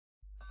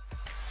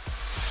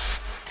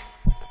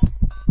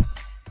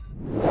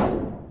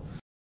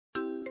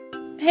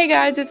Hey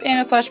guys, it's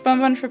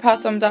Anna/BunBun for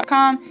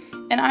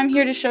PastelBunBun.com, and I'm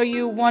here to show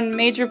you one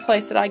major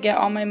place that I get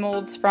all my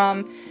molds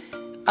from.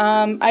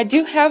 I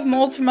do have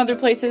molds from other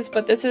places,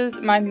 but this is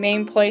my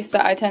main place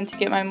that I tend to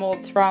get my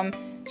molds from.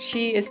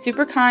 She is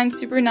super kind,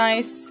 super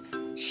nice.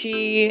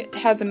 She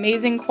has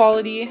amazing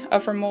quality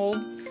of her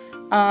molds.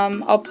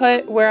 I'll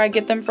put where I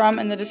get them from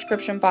in the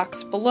description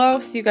box below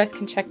so you guys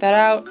can check that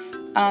out.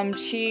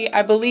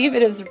 I believe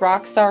it is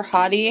Rockstar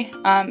Hottie.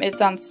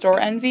 It's on Store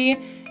Envy.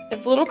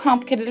 It's a little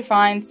complicated to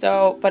find,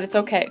 but it's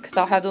okay because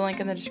I'll have the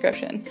link in the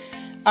description.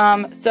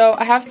 So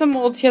I have some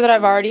molds here that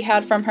I've already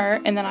had from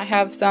her, and then I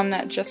have some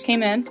that just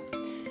came in.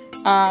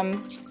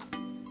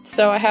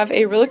 So I have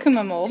a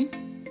Rilakkuma mold.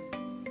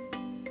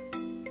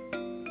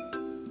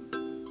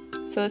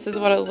 So this is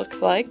what it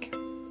looks like.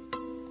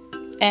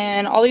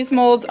 And all these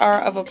molds are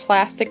of a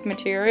plastic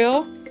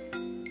material.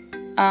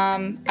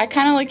 I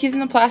kind of like using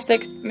the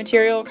plastic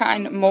material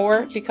kind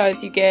more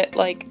because you get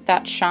like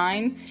that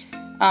shine.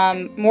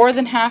 More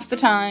than half the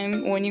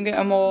time when you get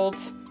a mold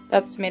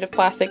that's made of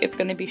plastic, it's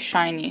going to be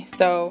shiny.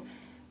 So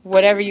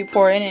whatever you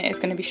pour in it is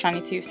going to be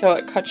shiny too, so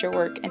it cuts your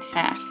work in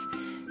half.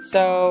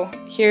 So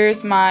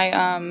here's my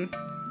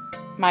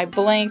my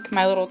blank,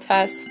 my little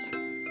test.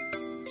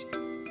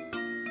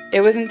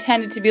 It was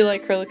intended to be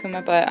like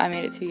Rilakkuma, but I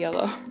made it too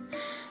yellow.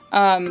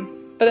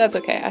 But that's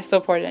okay, I still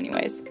poured it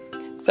anyways.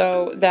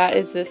 So that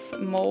is this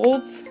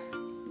mold.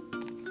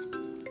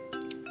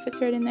 Fits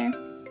right in there.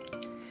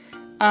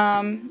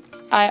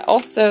 I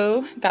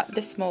also got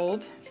this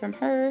mold from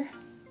her.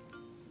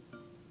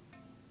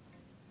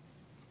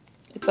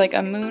 It's like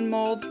a moon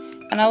mold,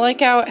 and I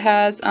like how it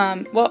has,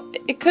 well,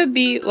 it could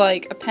be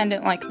like a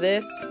pendant like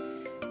this,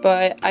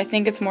 but I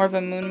think it's more of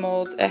a moon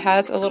mold. It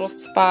has a little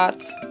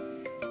spot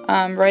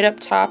right up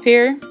top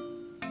here,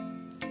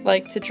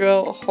 like to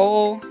drill a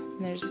hole,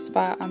 and there's a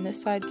spot on this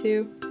side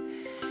too.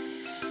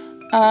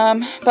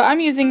 But I'm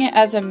using it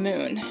as a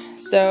moon,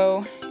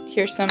 so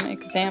here's some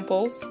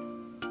examples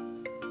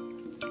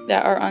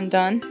that are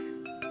undone.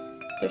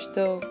 They're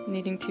still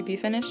needing to be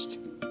finished.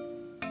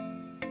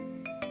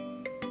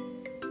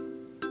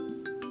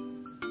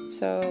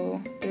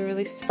 So they're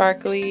really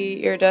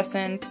sparkly,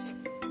 iridescent.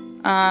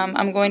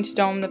 I'm going to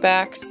dome the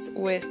backs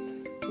with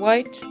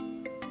white.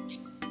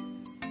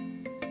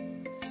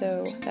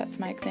 So that's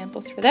my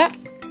examples for that.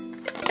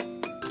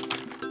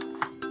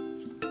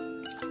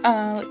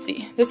 Let's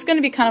see. This is going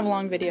to be kind of a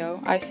long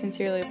video. I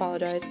sincerely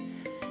apologize.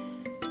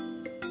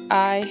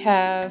 I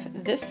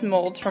have this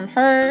mold from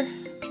her.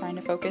 Trying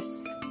to focus.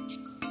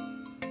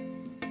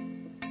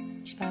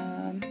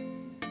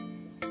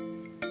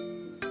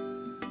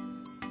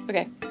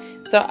 Okay,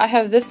 so I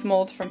have this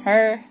mold from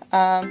her.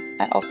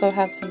 I also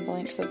have some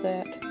blanks of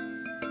that.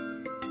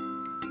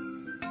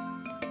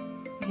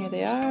 And here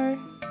they are.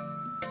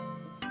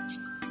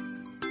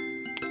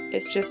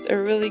 It's just a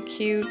really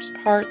cute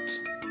heart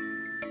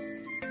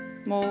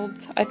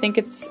mold. I think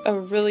it's a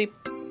really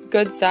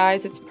good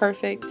size. It's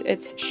perfect.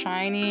 It's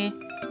shiny.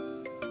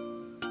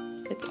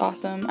 It's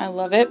awesome. I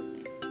love it.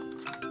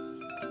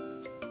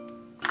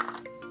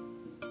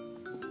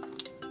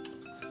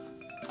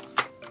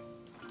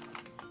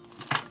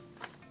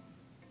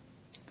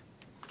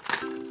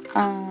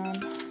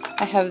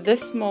 I have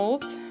this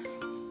mold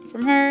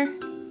from her,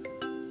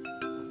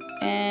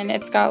 and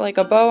it's got like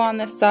a bow on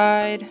this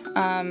side,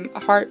 a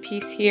heart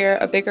piece here,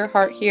 a bigger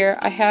heart here.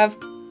 I have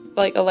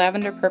like a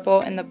lavender purple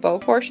in the bow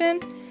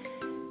portion,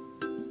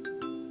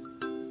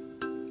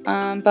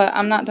 but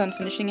I'm not done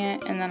finishing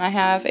it. And then I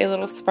have a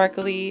little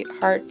sparkly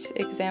heart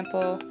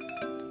example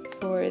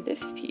for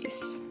this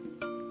piece.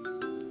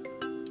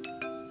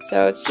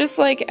 So it's just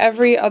like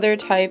every other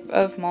type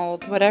of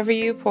mold. Whatever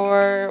you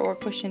pour or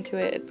push into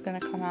it, it's going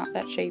to come out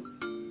that shape.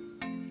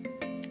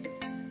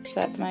 So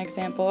that's my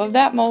example of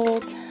that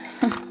mold.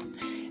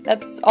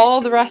 That's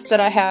all the rest that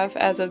I have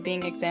as of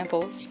being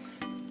examples.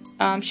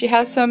 She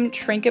has some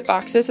trinket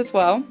boxes as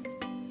well.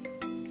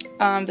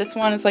 This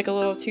one is like a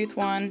little tooth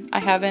one.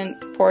 I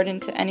haven't poured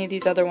into any of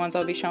these other ones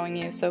I'll be showing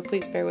you, so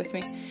please bear with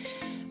me.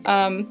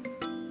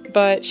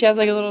 But she has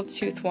like a little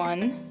tooth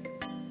one,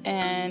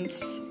 and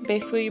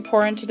basically you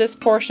pour into this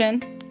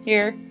portion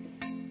here,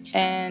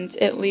 and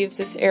it leaves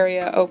this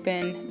area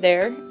open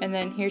there, and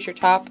then here's your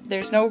top.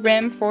 There's no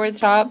rim for the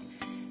top,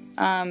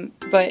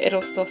 but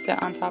it'll still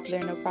sit on top of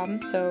there, no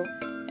problem. So,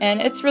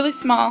 and it's really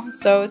small,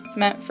 so it's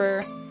meant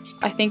for,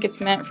 I think it's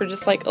meant for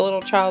just like a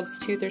little child's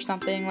tooth or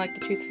something, like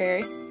the Tooth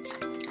Fairy.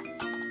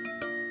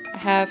 I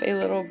have a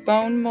little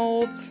bone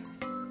mold,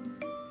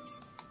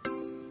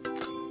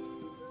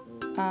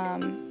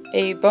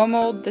 a bow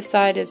mold. This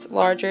side is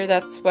larger.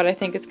 That's what I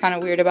think is kind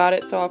of weird about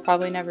it, so I'll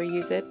probably never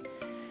use it.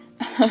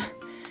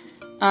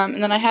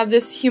 And then I have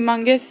this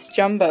humongous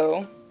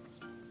jumbo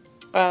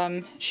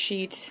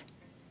sheet.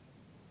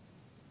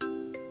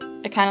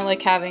 I kind of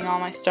like having all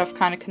my stuff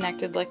kind of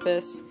connected like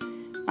this.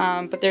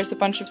 But there's a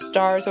bunch of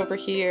stars over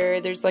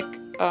here. There's like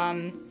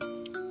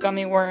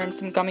gummy worms,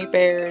 some gummy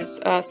bears,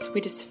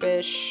 Swedish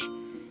fish.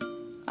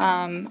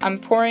 I'm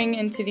pouring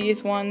into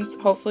these ones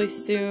hopefully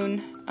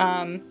soon.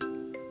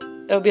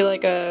 It'll be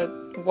like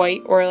a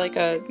white or like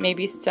a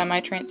maybe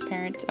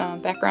semi-transparent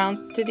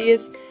background to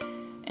these.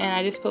 And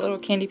I just put little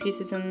candy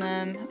pieces in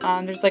them.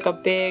 There's like a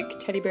big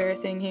teddy bear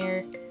thing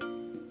here.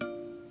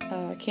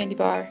 Candy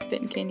bar,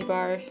 bitten candy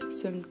bar,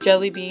 some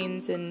jelly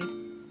beans and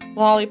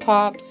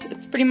lollipops.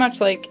 It's pretty much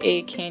like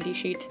a candy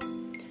sheet.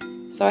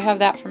 So I have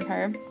that from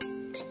her.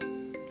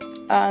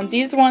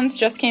 These ones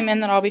just came in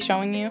that I'll be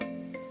showing you.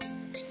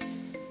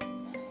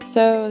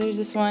 So there's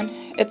this one.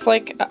 It's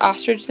like an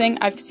ostrich thing.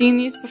 I've seen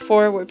these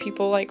before where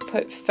people like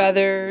put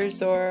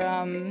feathers or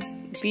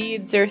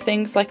beads or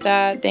things like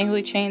that,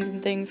 dangly chains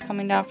and things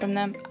coming down from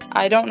them.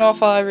 I don't know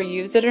if I'll ever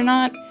use it or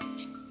not,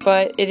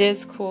 but it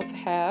is cool to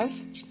have.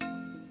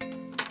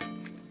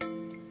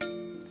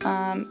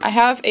 I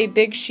have a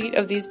big sheet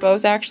of these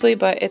bows actually,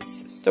 but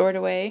it's stored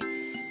away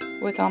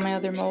with all my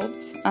other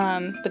molds.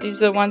 But these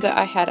are the ones that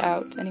I had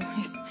out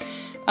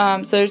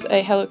anyways. So there's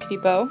a Hello Kitty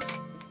bow.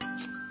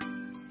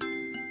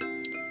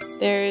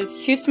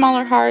 There's two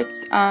smaller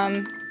hearts.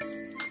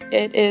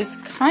 It is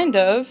kind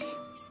of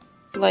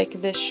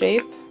like this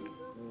shape,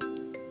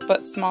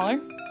 but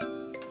smaller.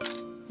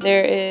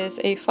 There is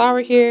a flower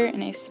here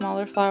and a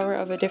smaller flower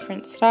of a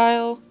different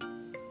style.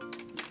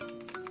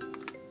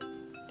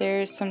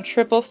 There's some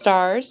triple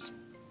stars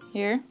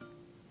here.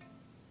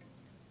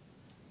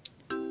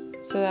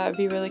 So that would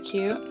be really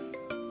cute.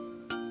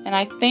 And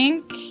I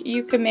think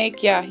you could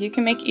make, yeah, you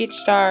can make each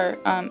star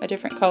a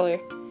different color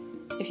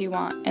if you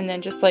want. And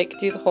then just like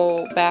do the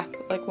whole back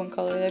like one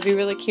color. That'd be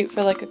really cute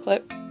for like a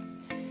clip.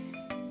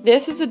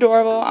 This is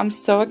adorable. I'm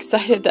so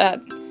excited that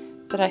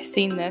I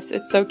seen this.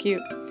 It's so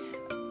cute.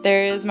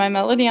 There is my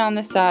Melody on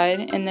this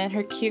side and then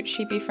her cute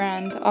sheepy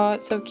friend. Oh,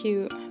 it's so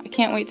cute. I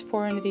can't wait to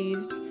pour into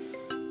these.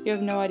 You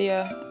have no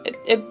idea.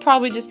 It'd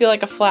probably just be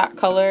like a flat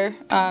color,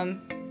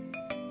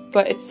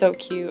 but it's so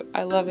cute.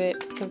 I love it.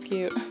 It's so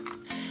cute.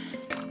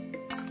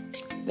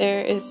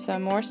 There is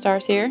some more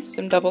stars here,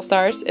 some double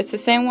stars. It's the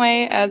same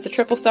way as the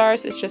triple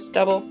stars, it's just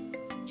double.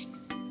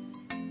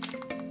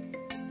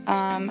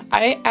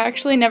 I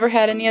actually never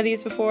had any of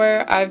these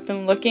before. I've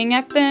been looking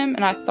at them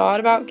and I thought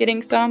about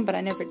getting some, but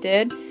I never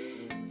did.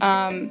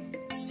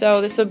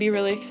 So this will be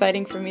really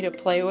exciting for me to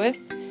play with.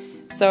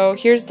 So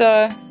here's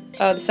the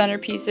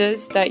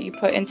centerpieces that you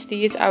put into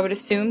these. I would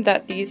assume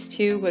that these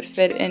two would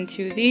fit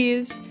into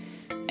these,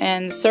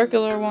 and the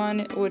circular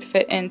one would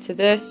fit into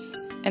this,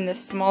 and the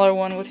smaller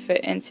one would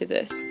fit into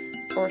this,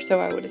 or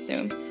so I would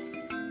assume.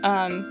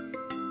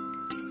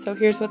 So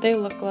here's what they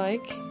look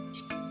like.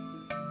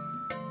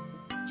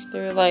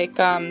 They're like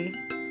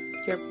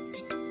your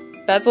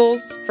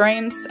bezels,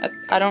 frames.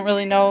 I don't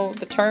really know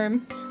the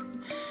term.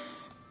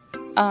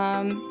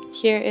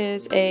 Here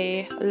is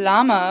a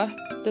llama.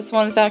 This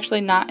one is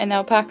actually not an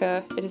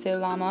alpaca, it is a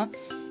llama.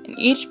 And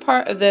each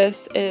part of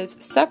this is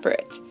separate.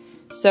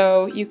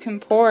 So you can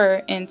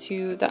pour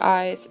into the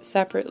eyes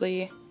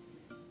separately.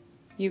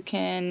 You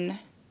can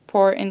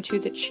pour into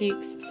the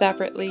cheeks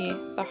separately,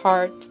 the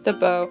heart, the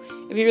bow.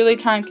 It'd be really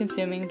time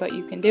consuming, but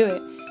you can do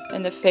it.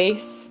 And the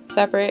face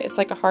separate, it's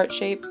like a heart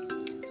shape.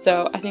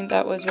 So I think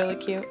that was really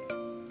cute.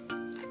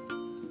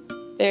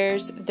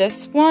 There's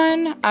this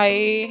one.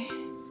 I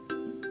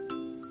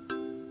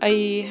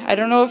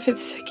don't know if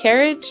it's a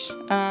carriage,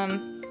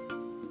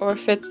 or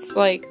if it's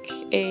like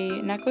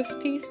a necklace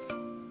piece.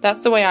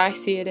 That's the way I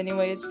see it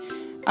anyways.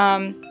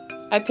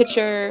 I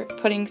picture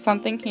putting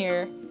something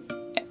here,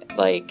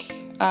 like,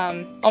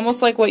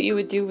 almost like what you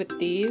would do with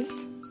these.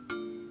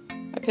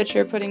 I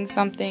picture putting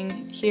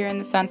something here in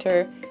the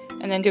center,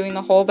 and then doing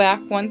the whole back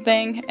one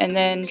thing, and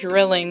then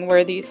drilling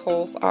where these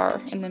holes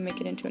are, and then make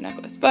it into a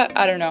necklace. But,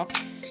 I don't know.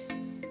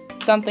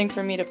 Something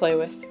for me to play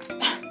with.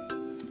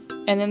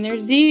 And then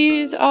there's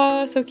these.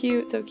 Oh, so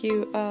cute, so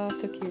cute. Oh,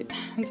 so cute.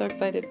 I'm so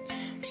excited.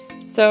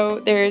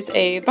 So there's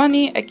a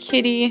bunny, a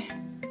kitty.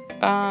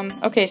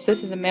 Okay, so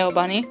this is a male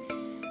bunny.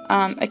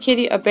 A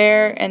kitty, a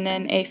bear, and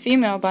then a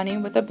female bunny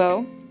with a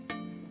bow.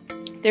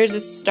 There's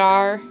a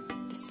star.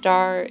 The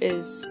star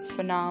is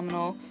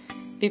phenomenal.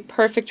 Be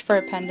perfect for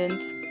a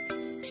pendant.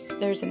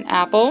 There's an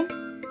apple.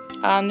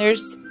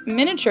 There's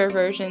miniature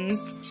versions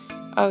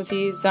of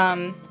these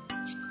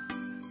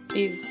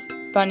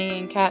bunny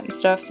and cat and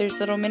stuff. There's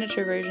little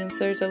miniature versions.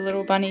 There's a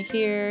little bunny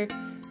here,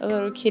 a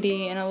little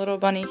kitty, and a little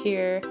bunny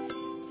here.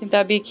 I think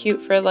that'd be cute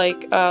for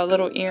like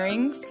little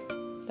earrings.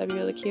 That'd be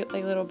really cute,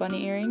 like little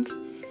bunny earrings.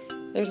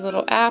 There's a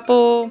little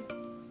apple.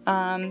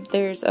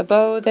 There's a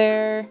bow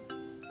there,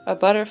 a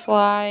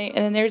butterfly,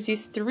 and then there's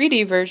these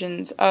 3D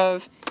versions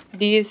of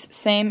these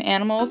same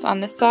animals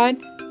on this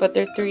side, but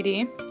they're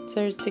 3D. So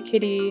there's the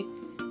kitty,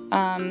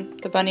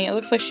 the bunny. It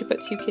looks like she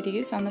put 2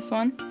 kitties on this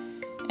one,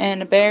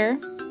 and a bear.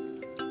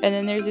 And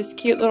then there's this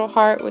cute little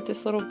heart with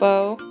this little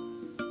bow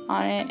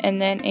on it, and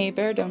then a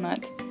bear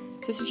donut.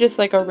 This is just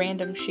like a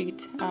random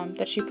sheet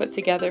that she put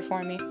together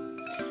for me.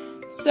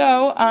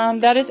 So,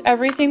 that is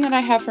everything that I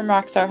have from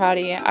Rockstar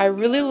Hottie. I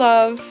really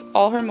love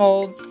all her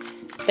molds.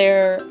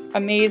 They're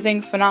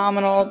amazing,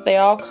 phenomenal. They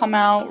all come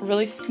out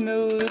really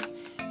smooth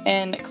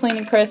and clean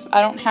and crisp.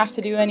 I don't have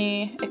to do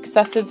any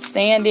excessive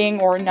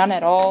sanding or none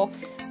at all,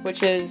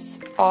 which is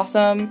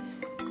awesome.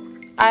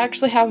 I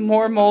actually have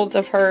more molds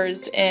of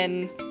hers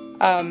in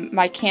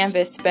my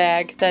canvas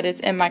bag that is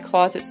in my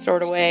closet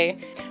stored away.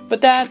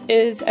 But that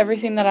is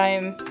everything that I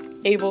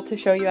am able to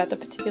show you at the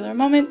particular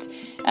moment.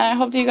 And I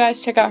hope that you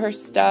guys check out her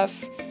stuff.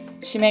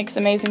 She makes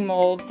amazing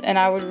molds, and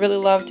I would really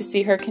love to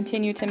see her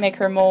continue to make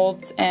her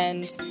molds.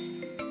 And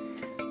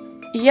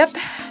yep,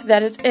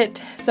 that is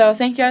it. So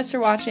thank you guys for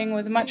watching.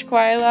 With much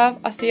kawaii love,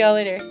 I'll see y'all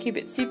later. Keep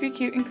it super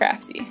cute and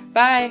crafty.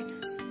 Bye!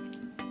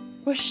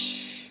 Whoosh!